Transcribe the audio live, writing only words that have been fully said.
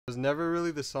was never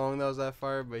really the song that was that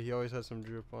fire, but he always had some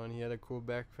drip on. He had a cool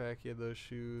backpack. He had those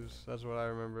shoes. That's what I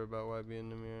remember about YB in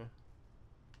the mirror.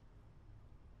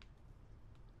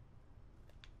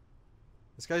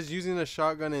 This guy's using a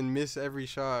shotgun and miss every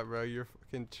shot, bro. You're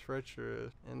fucking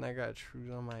treacherous. And I got trues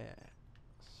on my ass.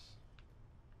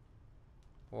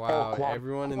 Wow, quad,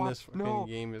 everyone in quad, this fucking no.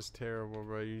 game is terrible,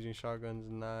 bro. Using shotguns,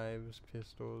 knives,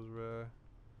 pistols, bro.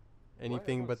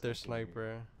 Anything but their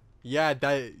sniper. Yeah,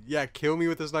 kill me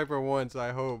with a sniper once,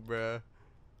 I hope, bro.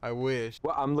 I wish.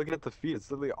 Well, I'm looking at the feed. It's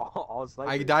literally all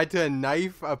snipers. I died to a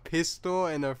knife, a pistol,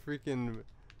 and a freaking...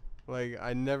 Like,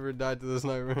 I never died to the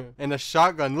sniper. And a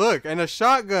shotgun. Look, and a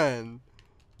shotgun.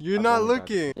 You're not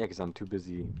looking. Yeah, because I'm too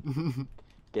busy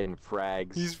getting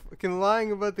frags. He's fucking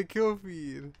lying about the kill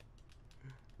feed.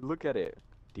 Look at it.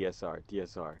 DSR,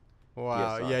 DSR.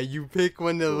 Wow, DSR. yeah, you pick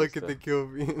when to Cool look stuff. at the kill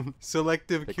feed.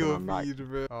 Selective Pick kill when I'm not- feed,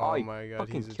 bro. Oh, Oh he my god,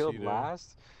 fucking he's a killed cheater.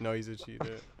 last? No, he's a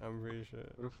cheater. I'm pretty sure.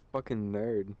 What a fucking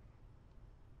nerd.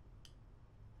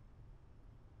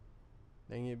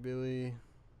 Dang it, Billy.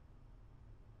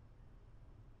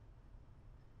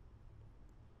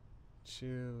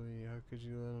 Chili, how could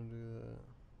you let him do that?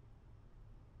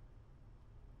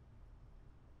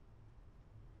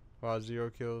 Wow, 0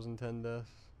 kills and 10 deaths.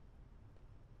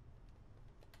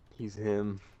 He's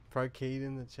him. Parkade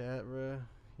in the chat, bro.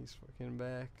 He's fucking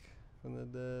back from the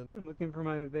dead. I'm looking for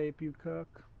my vape, you cuck.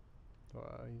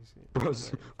 Wow,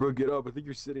 he's... Bro, get up. I think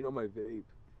you're sitting on my vape.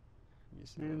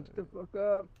 Man, shut the fuck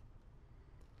up.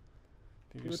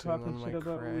 You're You were sitting on talking my shit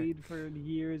about crack. weed for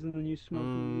years and then you smoke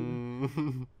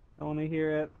weed. I wanna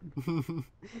hear it.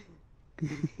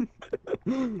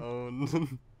 Oh,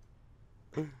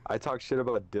 I talked shit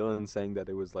about Dylan saying that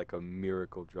it was like a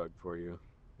miracle drug for you.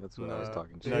 That's what I was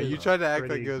talking shit No, you about. tried to act like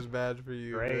Pretty it was bad for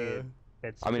you, great. bro.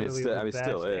 It's I mean, it's really still- the it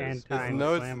still best is.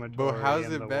 No, anti-inflammatory but how's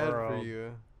in it the bad world. for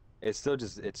you? It's still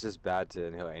just, it's just bad to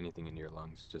inhale anything in your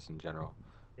lungs, just in general.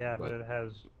 Yeah, but But- it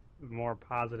has more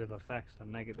positive effects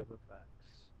than negative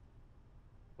effects.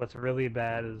 What's really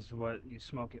bad is what you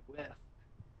smoke it with.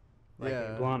 Like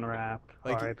Yeah. a blunt wrap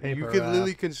or a Like, paper you could wrap.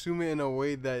 literally consume it in a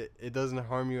way that it doesn't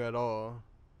harm you at all.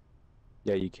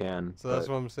 Yeah, you can. So that's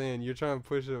but- what I'm saying. You're trying to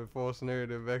push a false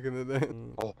narrative back in the day.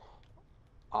 Oh.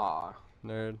 Ah.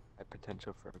 Nerd. A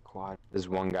potential for a quad. There's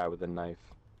one guy with a knife.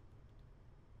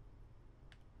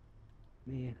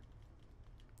 Man.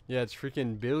 Yeah, it's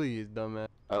freaking Billy, dumbass.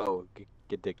 Oh,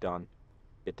 get dicked on.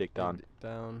 Get dicked on.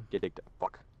 Down. Get dicked.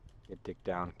 Fuck. Get dicked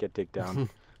down. Get dicked down.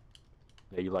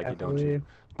 Yeah, you like it, don't you?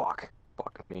 Fuck.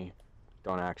 Fuck me.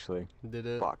 Don't actually. Did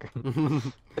it. Fuck.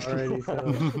 Alrighty,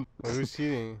 so. Wait, who's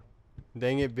cheating?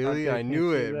 Dang it, Billy. Okay, I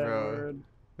knew can't it, say that bro. word.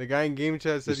 The guy in game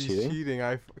chat said He's he's cheating? cheating.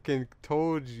 I fucking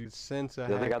told you. Sense a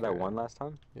Did they got that hacker. one last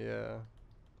time? Yeah.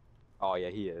 Oh yeah,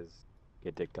 he is.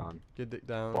 Get dicked on. Get dick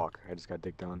down. Fuck. I just got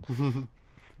dicked on.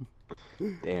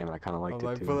 Damn, I kind of liked I'm it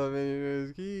like, too. pull up in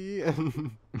his key.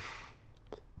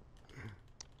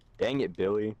 Dang it,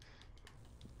 Billy.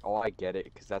 Oh, I get it,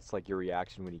 because that's like your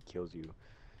reaction when he kills you.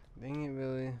 Dang it,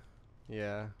 Billy.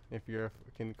 Yeah, if you're a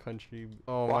fucking country.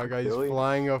 Oh Fuck, my god, he's Billy.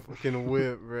 flying a fucking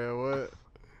whip, bro. What?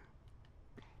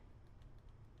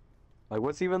 Like,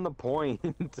 what's even the point?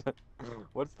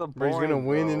 What's the point? Bro, he's gonna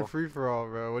win in bro? free for all,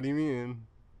 bro. What do you mean?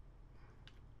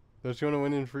 Don't you want to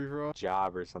win in free for all?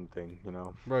 Job or something, you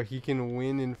know? Bro, he can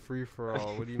win in free for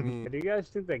all. What do you mean? Do you guys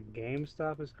think that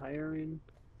GameStop is hiring?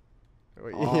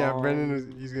 Wait, yeah, Brendan was.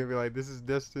 Um, He's gonna be like, "This is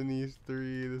Destiny's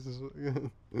 3. This is."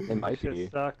 It might Shit be.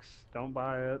 sucks. Don't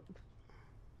buy it.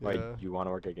 Like, Yeah. you want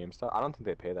to work at GameStop? I don't think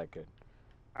they pay that good.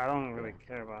 I don't really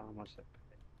care about how much they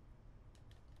pay.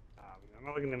 I'm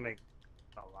not looking to make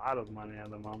a lot of money at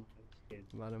the moment.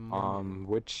 It's A lot of money.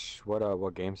 What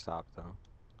GameStop though?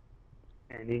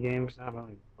 any GameStop.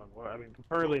 I mean,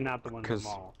 preferably not the one in the 'Cause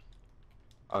mall.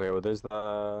 Okay, well there's the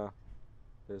Probably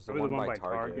the one by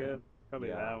Target. Probably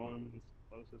Yeah. that one. It's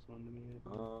the closest one to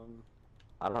me.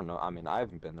 I don't know. I mean, I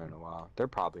haven't been there in a while. They're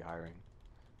probably hiring.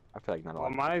 I feel like not a lot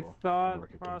Well, of my people thought work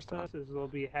at process GameStop. is they'll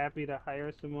be happy to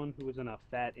hire someone who isn't a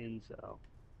fat incel.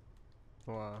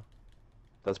 Wow.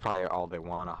 That's probably all they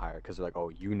want to hire because they're like, oh,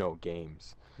 you know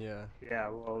games. Yeah. Yeah,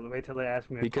 well, wait till they ask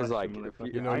me a Because, question. like, if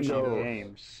motherfucker. you know I know Cheetos.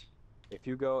 games. If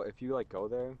you like go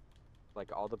there,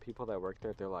 like all the people that work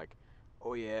there, they're like,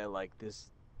 oh yeah, like this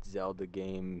Zelda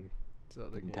game,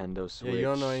 Zelda game. Nintendo Switch. Yeah, you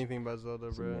don't know anything about Zelda,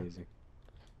 It's bro. amazing.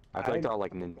 I feel like they're all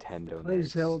like Nintendo Play nerds.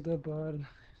 Zelda, bud.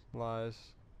 Lies.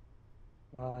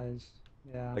 Lies.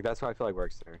 Yeah. Like that's what I feel like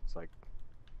works there. It's like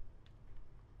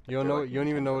You don't they're know. like You don't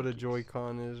even know what a Nintendo geeks.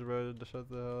 Joy-Con is, bro. To shut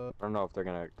the hell up. I don't know if they're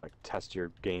gonna like test your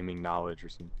gaming knowledge or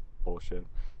some bullshit.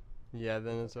 Yeah,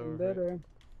 then it's over. Better.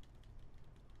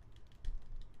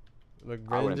 Look,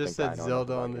 I Bren wouldn't just think that I said know enough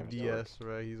Zelda about on the games, Derek. DS,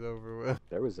 right? He's over with.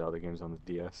 There was Zelda games on the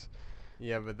DS.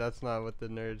 Yeah, but that's not what the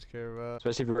nerds care about.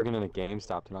 Especially if you're working in a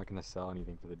GameStop, they're not gonna sell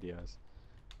anything for the DS.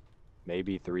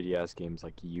 Maybe 3DS games,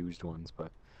 like used ones,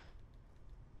 but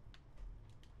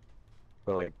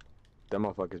like, them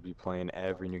motherfuckers be playing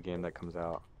every new game that comes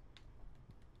out.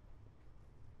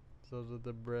 Those are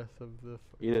the breath of the.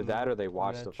 Either that or they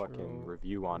watch the natural fucking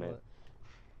review on it.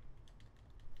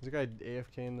 There's a guy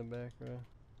AFK in the back, bro.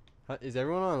 Is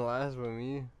everyone on last with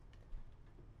me?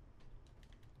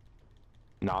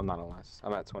 No, I'm not on last.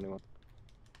 I'm at 21.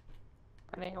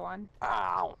 21.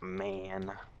 Oh, man.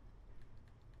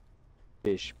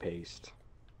 Fish paste.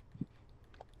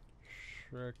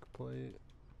 Shrek plate.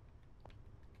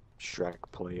 Shrek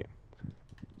plate.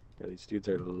 Yeah, these dudes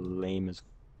are lame as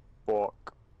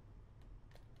fuck.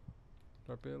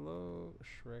 Drop it low.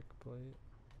 Shrek plate.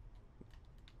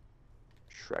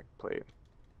 Shrek plate.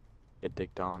 Get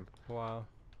dicked on. Wow.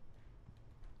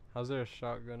 How's there a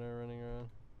shotgunner running around?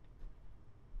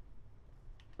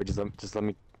 But just let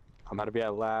me. I'm about to be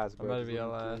at last, I'm bro. about to be at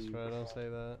last, bro. Don't say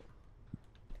that.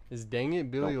 Is dang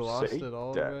it Billy Don't lost say it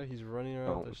all, that. bro? He's running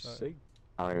around with the shot.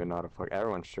 I don't even know how to fuck.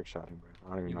 Everyone's trick shotting,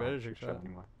 bro. I don't even know how to trick shot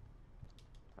anymore.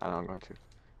 I don't know I'm going to.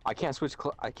 I can't switch.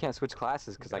 I can't switch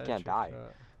classes because I can't die.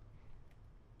 Shot.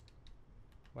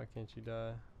 Why can't you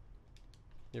die?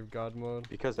 You have God mode.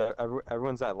 Because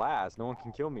everyone's at last. No one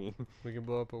can kill me. We can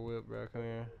blow up a whip, bro. Come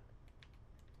here.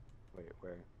 Wait,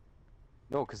 where?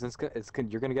 No, because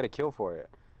you're gonna get a kill for it.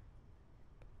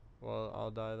 Well,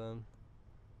 I'll die then.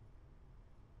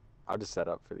 I'll just set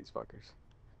up for these fuckers.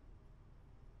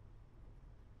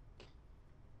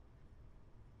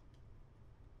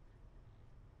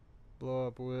 Blow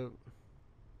up whip.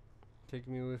 Take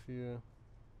me with you.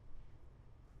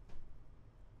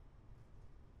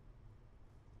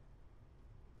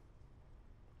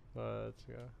 Let's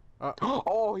go.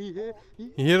 Oh, he hit.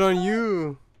 He hit on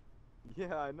you.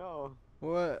 Yeah, I know.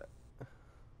 What?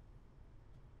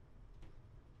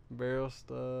 Barrel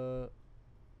stuff.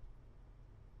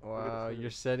 Wow,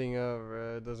 you're setting up,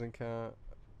 bro. It doesn't count.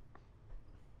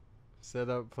 Set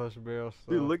up plus barrel stuff.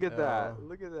 Dude, look at that.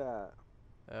 Look at that.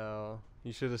 L.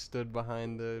 You should have stood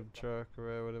behind the truck,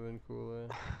 bro. Would have been cooler.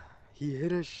 He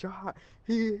hit a shot.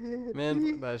 He hit.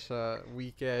 Man, that shot.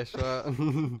 Weak ass shot.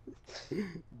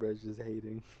 Bro's just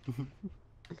hating.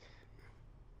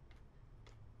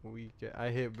 Weak. I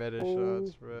hit better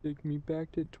shots, bro. Take me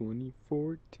back to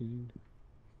 2014.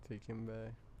 Take him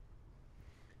back.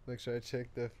 Look, should I check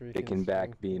the freaking Taking back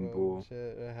Spunk being Bob bull.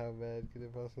 chat? How bad could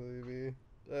it possibly be?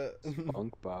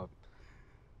 Spunk Bob.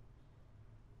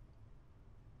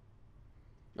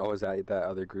 Oh, is that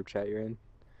other group chat you're in?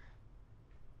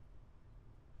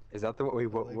 Is that the wait?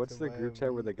 What's the group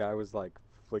chat where the guy was like,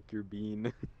 "Flick your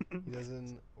bean"? He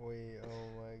doesn't. Wait. Oh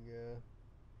my god.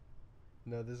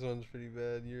 No, this one's pretty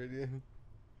bad. You ready?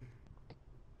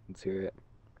 Let's hear it.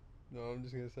 No, I'm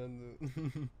just gonna send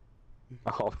it.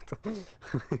 Oh.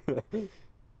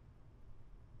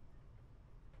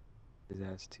 His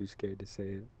ass too scared to say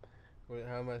it. Wait,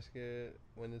 how am I scared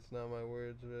when it's not my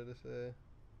words, bro, to say?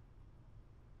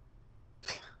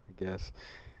 I guess.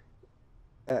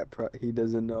 He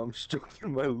doesn't know I'm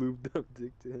stroking my lubed up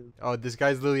dick to him. Oh, this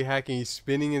guy's literally hacking. He's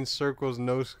spinning in circles,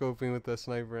 no scoping with the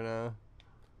sniper now.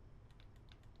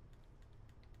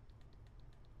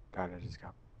 God, I just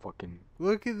got fucking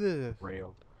Look at this.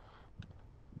 railed.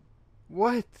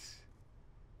 What?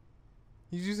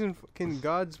 He's using fucking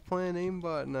God's plan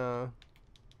aimbot now.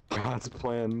 God's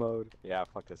plan mode. Yeah,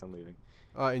 fuck this. I'm leaving.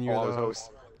 Oh, and you're I the was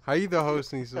host. How are you the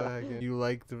host and you still hacking? You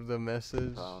like the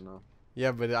message? I don't know.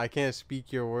 Yeah, but I can't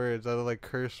speak your words. I'll like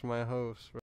curse my host.